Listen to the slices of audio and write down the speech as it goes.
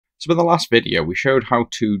So in the last video we showed how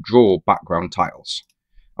to draw background tiles.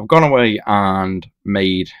 I've gone away and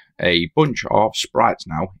made a bunch of sprites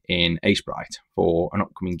now in Sprite for an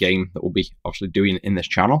upcoming game that we'll be obviously doing in this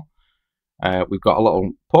channel. We've got a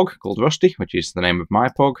little pug called Rusty, which is the name of my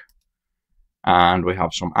pug, and we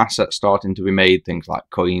have some assets starting to be made, things like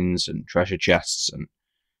coins and treasure chests, and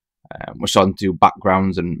we're starting to do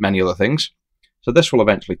backgrounds and many other things. So this will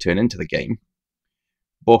eventually turn into the game.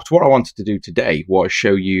 But what I wanted to do today was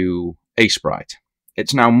show you a sprite.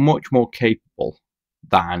 It's now much more capable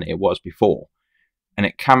than it was before, and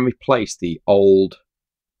it can replace the old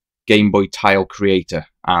Game Boy tile creator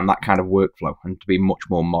and that kind of workflow, and to be much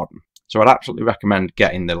more modern. So I'd absolutely recommend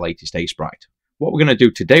getting the latest sprite. What we're going to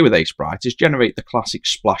do today with sprite is generate the classic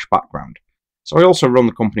splash background. So I also run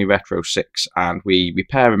the company RetroSix, and we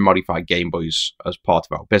repair and modify Game Boys as part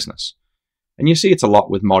of our business. And you see it a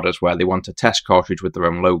lot with modders where they want a test cartridge with their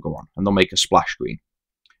own logo on, and they'll make a splash screen.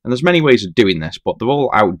 And there's many ways of doing this, but they're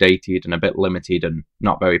all outdated and a bit limited and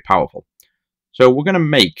not very powerful. So we're going to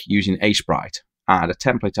make, using sprite and a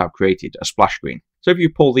template I've created, a splash screen. So if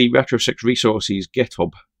you pull the RetroSix Resources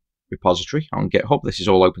GitHub repository on GitHub, this is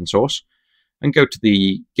all open source, and go to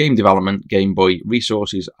the Game Development, Game Boy,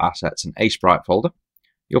 Resources, Assets, and sprite folder,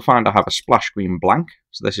 you'll find I have a splash screen blank,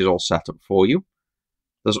 so this is all set up for you.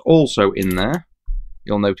 There's also in there,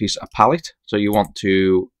 you'll notice a palette, so you want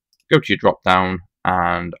to go to your drop down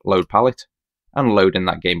and load palette, and load in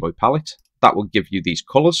that Game Boy palette. That will give you these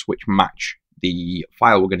colours which match the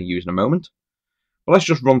file we're going to use in a moment. But let's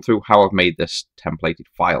just run through how I've made this templated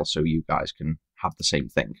file so you guys can have the same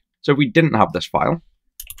thing. So if we didn't have this file,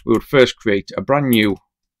 we would first create a brand new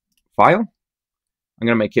file. I'm going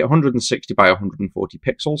to make it 160 by 140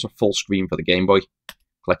 pixels, a full screen for the Game Boy.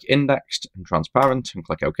 Click Indexed and Transparent and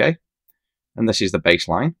click OK. And this is the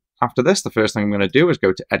baseline. After this, the first thing I'm going to do is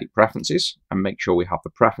go to Edit Preferences and make sure we have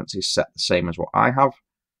the preferences set the same as what I have.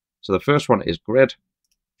 So the first one is Grid.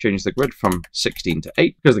 Change the grid from 16 to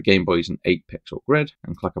 8 because the Game Boy is an 8-pixel grid,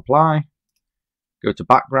 and click Apply. Go to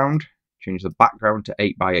Background. Change the background to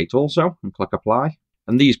 8 by 8 also, and click Apply.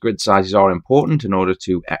 And these grid sizes are important in order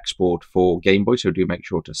to export for Game Boy, so do make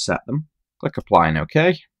sure to set them. Click Apply and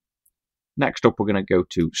OK. Next up, we're going to go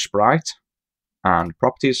to Sprite and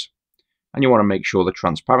Properties, and you want to make sure the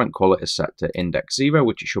transparent color is set to index 0,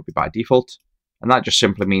 which it should be by default. And that just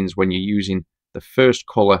simply means when you're using the first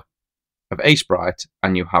color of sprite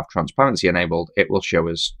and you have transparency enabled, it will show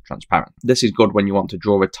as transparent. This is good when you want to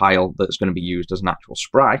draw a tile that's going to be used as an actual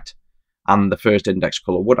sprite, and the first index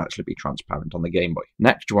color would actually be transparent on the Game Boy.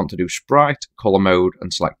 Next, you want to do Sprite, Color Mode,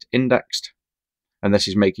 and select Indexed. And this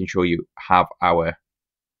is making sure you have our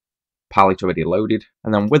palette already loaded.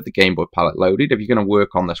 And then with the Game Boy palette loaded, if you're going to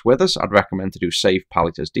work on this with us, I'd recommend to do Save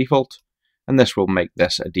Palette as default. And this will make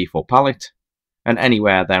this a default palette. And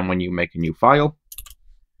anywhere then when you make a new file,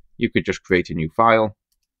 you could just create a new file,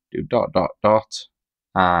 do ...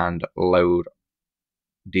 and load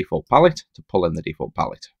default palette to pull in the default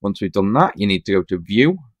palette. Once we've done that, you need to go to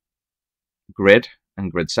View, Grid,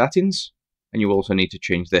 and Grid Settings. And you also need to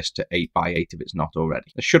change this to 8 by 8 if it's not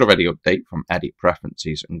already. This should already update from Edit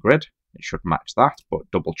Preferences and Grid. It should match that,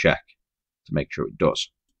 but double check to make sure it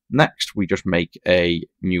does. Next, we just make a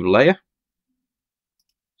new layer.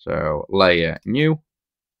 So Layer New,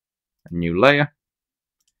 a new layer.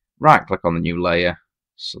 Right click on the new layer,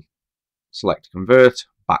 select Convert,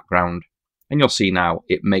 Background, and you'll see now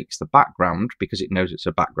it makes the background, because it knows it's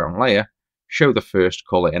a background layer, show the first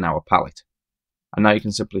color in our palette. And now you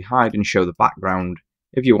can simply hide and show the background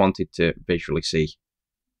if you wanted to visually see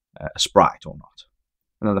a sprite or not.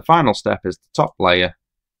 And then the final step is the top layer,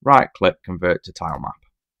 right click, Convert to Tile Map.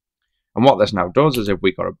 And what this now does is if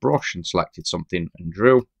we got a brush and selected something and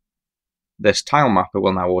drew, this tile mapper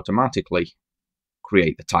will now automatically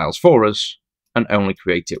create the tiles for us and only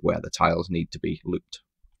create it where the tiles need to be looped.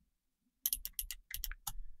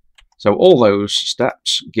 So all those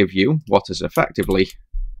steps give you what is effectively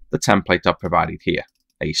the template I've provided here,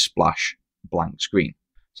 a splash blank screen.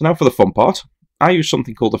 So now for the fun part, I use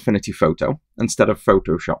something called Affinity Photo instead of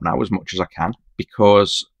Photoshop now as much as I can,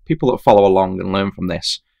 because people that follow along and learn from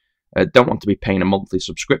this don't want to be paying a monthly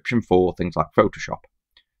subscription for things like Photoshop.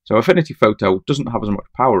 So Affinity Photo doesn't have as much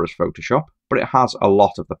power as Photoshop, but it has a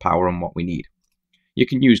lot of the power and what we need. You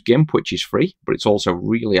can use GIMP, which is free, but it's also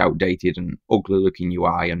really outdated and ugly looking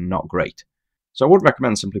UI and not great. So I would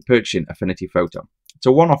recommend simply purchasing Affinity Photo. It's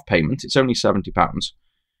a one-off payment, it's only £70,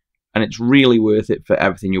 and it's really worth it for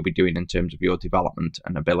everything you'll be doing in terms of your development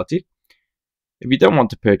and ability. If you don't want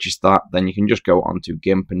to purchase that, then you can just go onto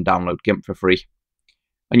GIMP and download GIMP for free,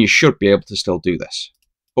 and you should be able to still do this.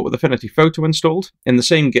 but with Affinity Photo installed, in the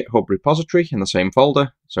same GitHub repository, in the same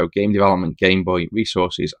folder, so Game Development, Game Boy,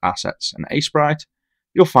 Resources, Assets, and A-Sprite,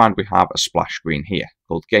 you'll find we have a splash screen here,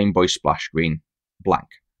 called Game Boy Splash Screen blank.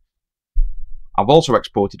 I've also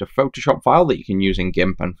exported a Photoshop file that you can use in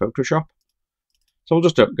GIMP and Photoshop, so we'll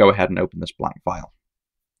just go ahead and open this blank file.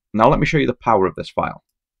 Now let me show you the power of this file.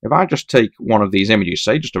 If I just take one of these images,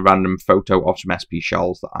 say just a random photo of some SP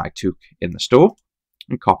shells that I took in the store,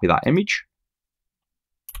 and copy that image,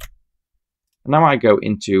 and now I go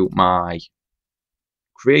into my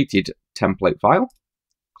created template file,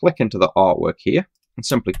 click into the artwork here, and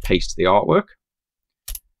simply paste the artwork.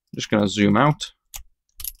 I'm just going to zoom out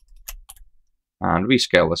and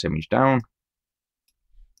rescale this image down.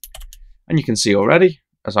 And you can see already,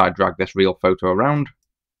 as I drag this real photo around,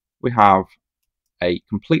 we have a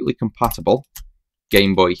completely compatible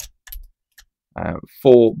Game Boy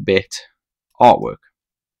 4-bit artwork.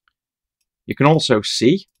 You can also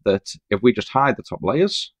see that if we just hide the top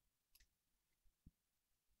layers,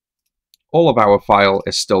 all of our file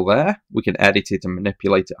is still there. We can edit it and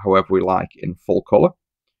manipulate it however we like in full color.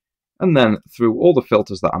 And then through all the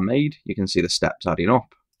filters that are made, you can see the steps adding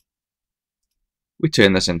up. We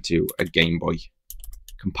turn this into a Game Boy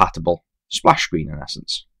compatible splash screen in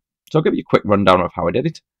essence. So I'll give you a quick rundown of how I did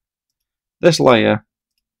it. This layer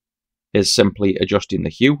is simply adjusting the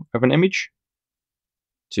hue of an image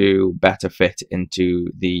to better fit into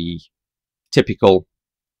the typical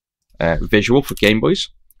visual for Game Boys.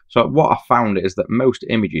 So what I found is that most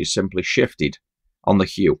images simply shifted on the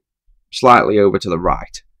hue slightly over to the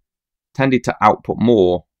right, tended to output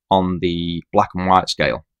more on the black and white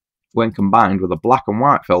scale when combined with a black and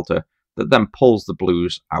white filter that then pulls the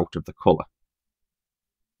blues out of the colour.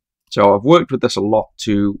 So I've worked with this a lot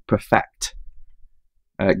to perfect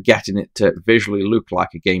getting it to visually look like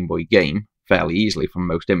a Game Boy game fairly easily from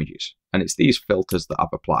most images, and it's these filters that I've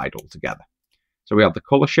applied all together. So we have the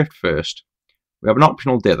colour shift first, we have an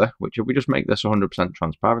optional dither, which if we just make this 100%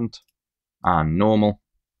 transparent and normal,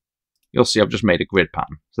 you'll see I've just made a grid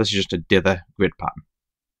pattern. So this is just a dither grid pattern.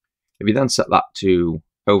 If you then set that to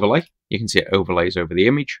overlay, you can see it overlays over the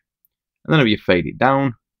image, and then if you fade it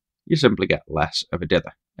down, you simply get less of a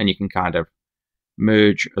dither, and you can kind of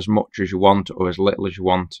merge as much as you want or as little as you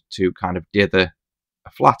want to kind of dither a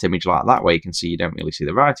flat image like that, where you can see you don't really see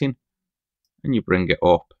the writing, and you bring it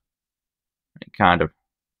up, it kind of,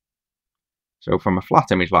 so from a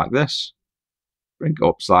flat image like this, bring it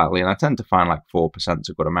up slightly, and I tend to find like 4% is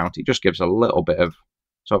a good amount. It just gives a little bit of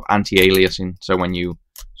sort of anti-aliasing, so when you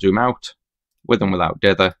zoom out, with and without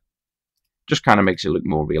dither, just kind of makes it look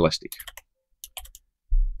more realistic.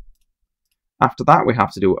 After that, we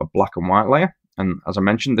have to do a black and white layer, and as I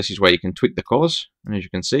mentioned, this is where you can tweak the colours, and as you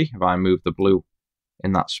can see, if I move the blue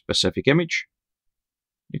in that specific image,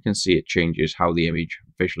 you can see it changes how the image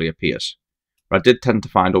visually appears. But I did tend to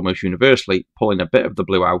find almost universally pulling a bit of the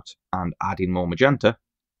blue out and adding more magenta,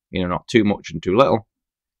 not too much and too little,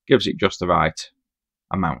 gives it just the right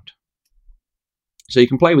amount. So you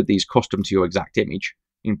can play with these custom to your exact image.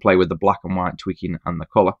 You can play with the black and white tweaking and the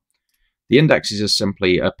colour. The indexes is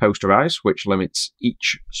simply a posterize, which limits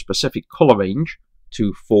each specific colour range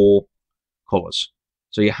to 4 colours.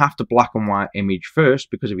 So you have to black and white image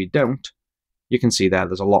first, because if you don't, you can see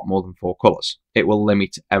there's a lot more than 4 colours. It will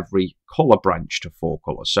limit every colour branch to 4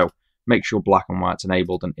 colours. So make sure black and white's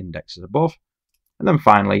enabled and index is above. And then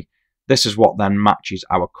finally, this is what then matches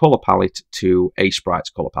our colour palette to A-Sprite's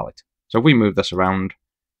colour palette. So if we move this around,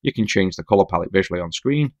 you can change the colour palette visually on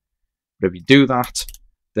screen. But if you do that,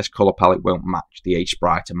 this colour palette won't match the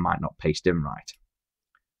A-Sprite and might not paste in right.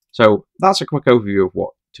 So that's a quick overview of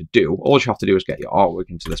what to do. All you have to do is get your artwork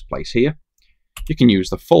into this place here. You can use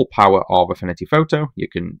the full power of Affinity Photo. You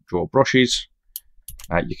can draw brushes.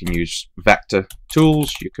 You can use vector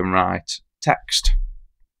tools. You can write text.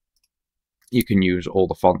 You can use all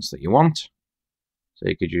the fonts that you want. So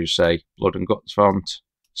you could use, say, Blood and Guts font,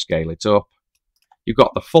 scale it up. You've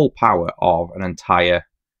got the full power of an entire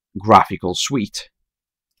graphical suite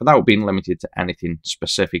without being limited to anything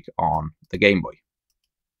specific on the Game Boy.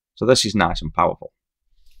 So this is nice and powerful.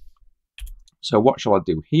 So what shall I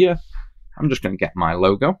do here? I'm just going to get my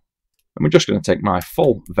logo, and we're just going to take my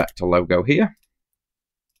full vector logo here,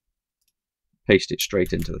 paste it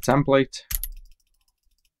straight into the template,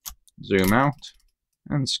 zoom out,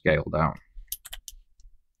 and scale down.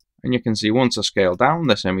 And you can see once I scale down,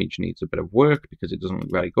 this image needs a bit of work because it doesn't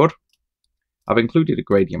look very good. I've included a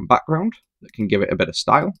gradient background that can give it a bit of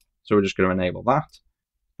style, so we're just going to enable that.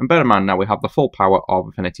 And bear in mind now we have the full power of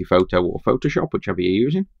Affinity Photo or Photoshop, whichever you're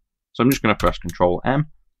using. So I'm just going to press Ctrl-M.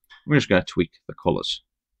 We're just going to tweak the colours.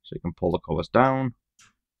 So you can pull the colours down,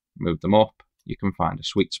 move them up, you can find a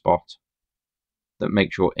sweet spot that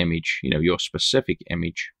makes your image, your specific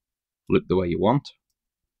image, look the way you want.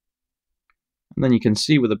 And then you can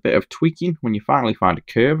see with a bit of tweaking, when you finally find a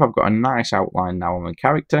curve, I've got a nice outline now on my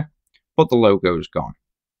character, but the logo is gone.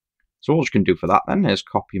 So all you can do for that then is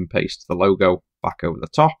copy and paste the logo back over the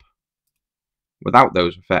top without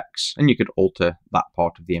those effects, and you could alter that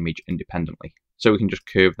part of the image independently. So we can just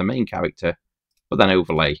curve the main character, but then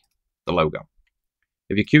overlay the logo.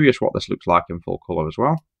 If you're curious what this looks like in full color as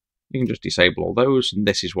well, you can just disable all those, and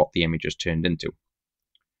this is what the image has turned into.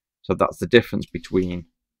 So that's the difference between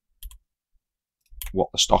what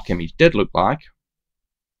the stock image did look like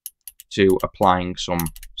to applying some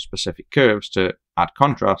specific curves to add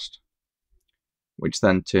contrast, which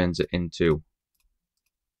then turns it into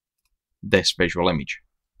this visual image.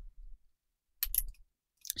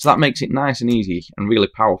 So that makes it nice and easy and really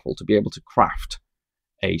powerful to be able to craft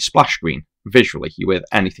a splash screen visually with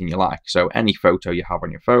anything you like. So any photo you have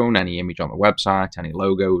on your phone, any image on the website, any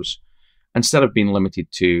logos, instead of being limited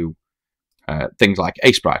to things like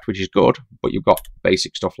a sprite, which is good, but you've got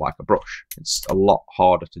basic stuff like a brush. It's a lot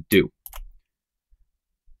harder to do.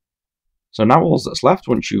 So now all that's left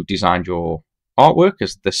once you've designed your artwork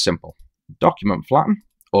is this simple. Document flatten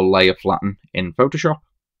or layer flatten in Photoshop.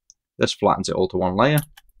 This flattens it all to one layer.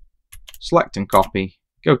 Select and copy,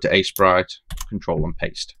 go to a sprite, control and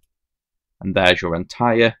paste. And there's your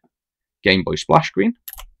entire Game Boy splash screen,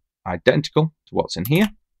 identical to what's in here.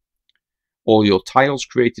 All your tiles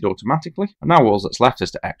created automatically, and now all that's left is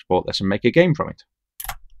to export this and make a game from it.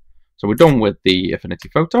 So we're done with the Affinity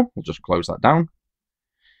photo. We'll just close that down.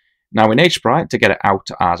 Now in ASprite, to get it out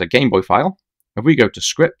as a Game Boy file, if we go to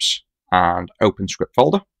Scripts and open Script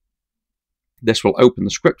Folder, this will open the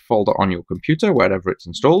script folder on your computer wherever it's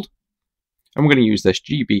installed, and we're going to use this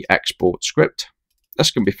GB export script.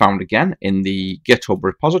 This can be found again in the GitHub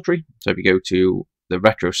repository. So if you go to the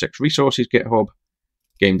RetroSix resources GitHub,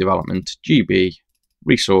 Game Development, GB,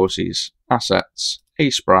 Resources, Assets,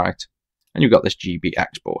 ASprite, and you've got this GB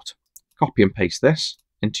export. Copy and paste this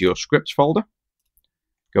into your scripts folder.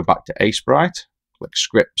 Go back to ASprite, click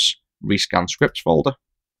Scripts, Rescan Scripts folder,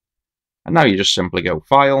 and now you just simply go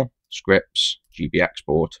File, Scripts, GB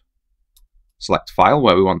Export, select File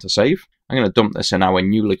where we want to save. I'm going to dump this in our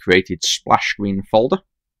newly created splash screen folder,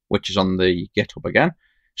 which is on the GitHub again.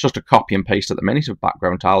 It's just a copy and paste at the minute of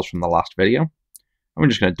background tiles from the last video. I'm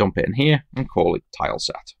just going to dump it in here and call it tile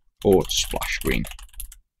set or splash screen.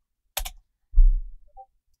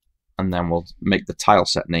 And then we'll make the tile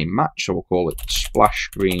set name match, so we'll call it splash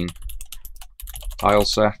screen tile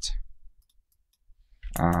set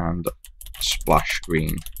and splash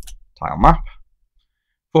screen tile map.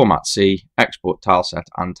 Format C, export tile set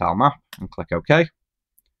and tile map, and click OK.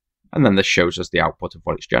 And then this shows us the output of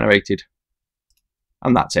what it's generated.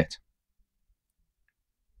 And that's it.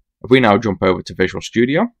 If we now jump over to Visual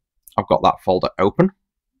Studio, I've got that folder open.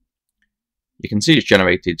 You can see it's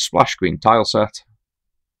generated splash screen tile set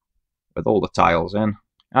with all the tiles in,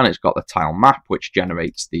 and it's got the tile map which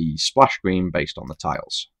generates the splash screen based on the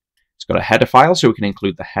tiles. It's got a header file, so we can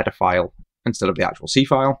include the header file instead of the actual C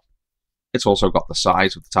file. It's also got the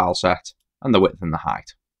size of the tile set and the width and the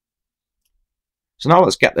height. So now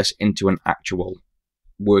let's get this into an actual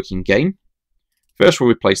working game. First we'll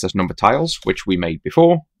replace this number tiles, which we made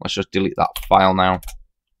before. Let's just delete that file now.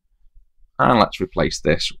 And let's replace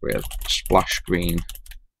this with splash screen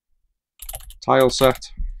tile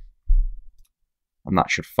set. And that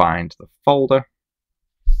should find the folder.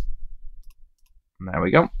 And there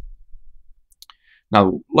we go.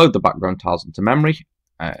 Now load the background tiles into memory.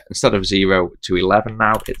 Instead of 0 to 11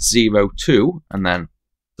 now, it's 0, 2, and then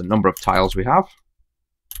the number of tiles we have.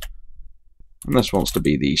 And this wants to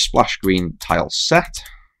be the splash screen tile set.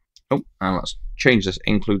 Oh, and let's change this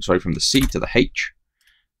include, from the C to the H.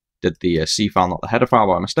 Did the C file, not the header file,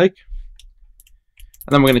 by mistake.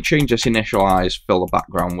 And then we're going to change this initialize fill the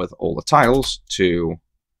background with all the tiles to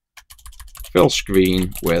fill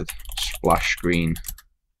screen with splash screen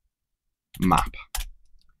map.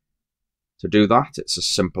 To do that, it's as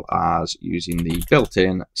simple as using the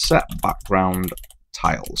built-in set background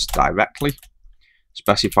tiles directly.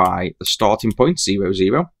 Specify the starting point 0,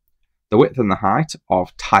 0. The width and the height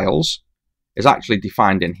of tiles is actually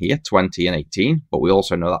defined in here, 20 and 18, but we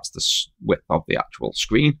also know that's the width of the actual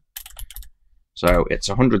screen. So it's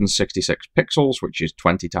 166 pixels, which is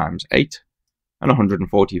 20 times 8, and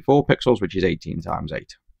 144 pixels, which is 18 times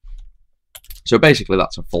 8. So basically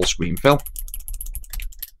that's a full screen fill.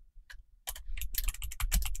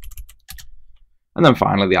 And then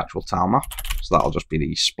finally the actual tile map. So that'll just be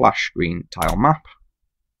the splash screen tile map.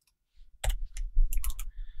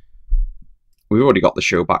 We've already got the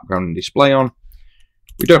show background and display on.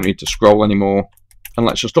 We don't need to scroll anymore. And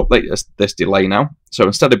let's just update this delay now. So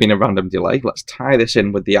instead of being a random delay, let's tie this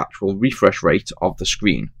in with the actual refresh rate of the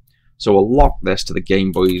screen. So we'll lock this to the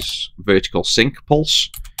Game Boy's vertical sync pulse,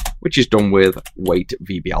 which is done with wait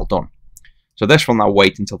VBL done. So this will now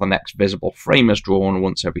wait until the next visible frame is drawn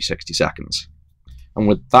once every 60 seconds. And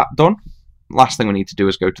with that done, last thing we need to do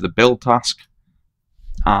is go to the build task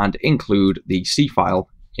and include the C file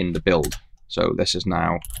in the build. So this is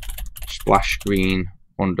now splash screen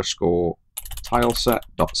underscore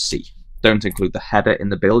tileset.c. Don't include the header in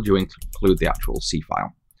the build, you include the actual C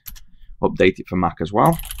file. Update it for Mac as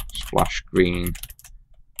well. Splash screen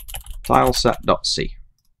tileset.c.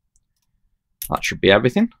 That should be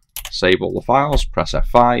everything. Save all the files, press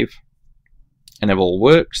F5, and if all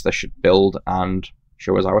works, this should build and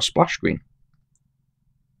show us our splash screen.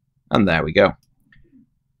 And there we go.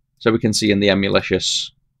 So we can see in the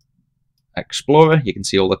AngelSix Explorer, you can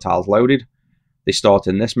see all the tiles loaded. They start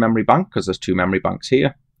in this memory bank because there's two memory banks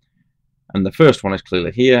here. And the first one is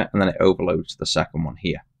clearly here, and then it overloads the second one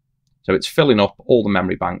here. So it's filling up all the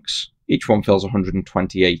memory banks. Each one fills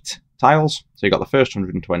 128 tiles. So you've got the first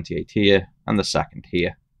 128 here, and the second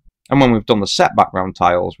here. And when we've done the set background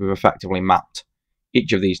tiles, we've effectively mapped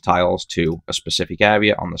each of these tiles to a specific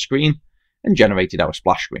area on the screen and generated our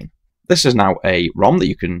splash screen. This is now a ROM that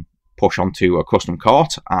you can push onto a custom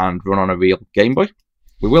cart and run on a real Game Boy.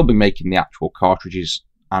 We will be making the actual cartridges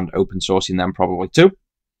and open sourcing them probably too,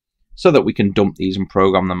 so that we can dump these and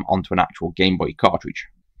program them onto an actual Game Boy cartridge.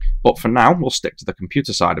 But for now, we'll stick to the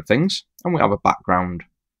computer side of things, and we have a background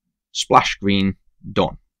splash screen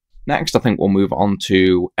done. Next, I think we'll move on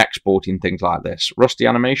to exporting things like this Rusty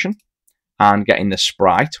animation and getting this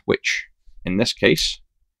sprite, which in this case,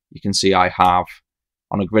 you can see I have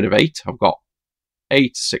on a grid of 8, I've got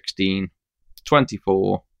 8, 16,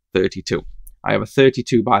 24, 32. I have a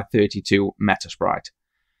 32 by 32 meta sprite.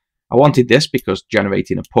 I wanted this because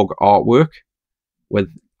generating a pug artwork with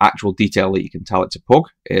actual detail that you can tell it's a pug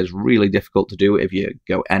is really difficult to do if you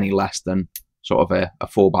go any less than sort of a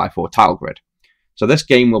 4x4 tile grid. So this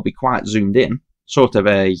game will be quite zoomed in, sort of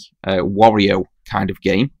a Wario kind of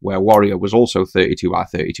game, where Wario was also 32 by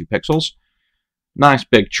 32 pixels. Nice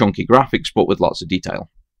big chunky graphics, but with lots of detail.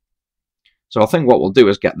 So I think what we'll do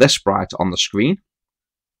is get this sprite on the screen.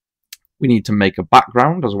 We need to make a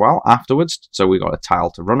background as well afterwards, so we've got a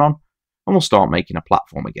tile to run on, and we'll start making a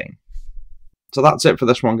platformer game. So that's it for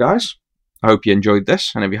this one, guys. I hope you enjoyed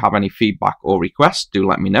this, and if you have any feedback or requests, do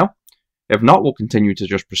let me know. If not, we'll continue to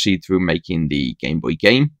just proceed through making the Game Boy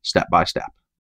game step by step.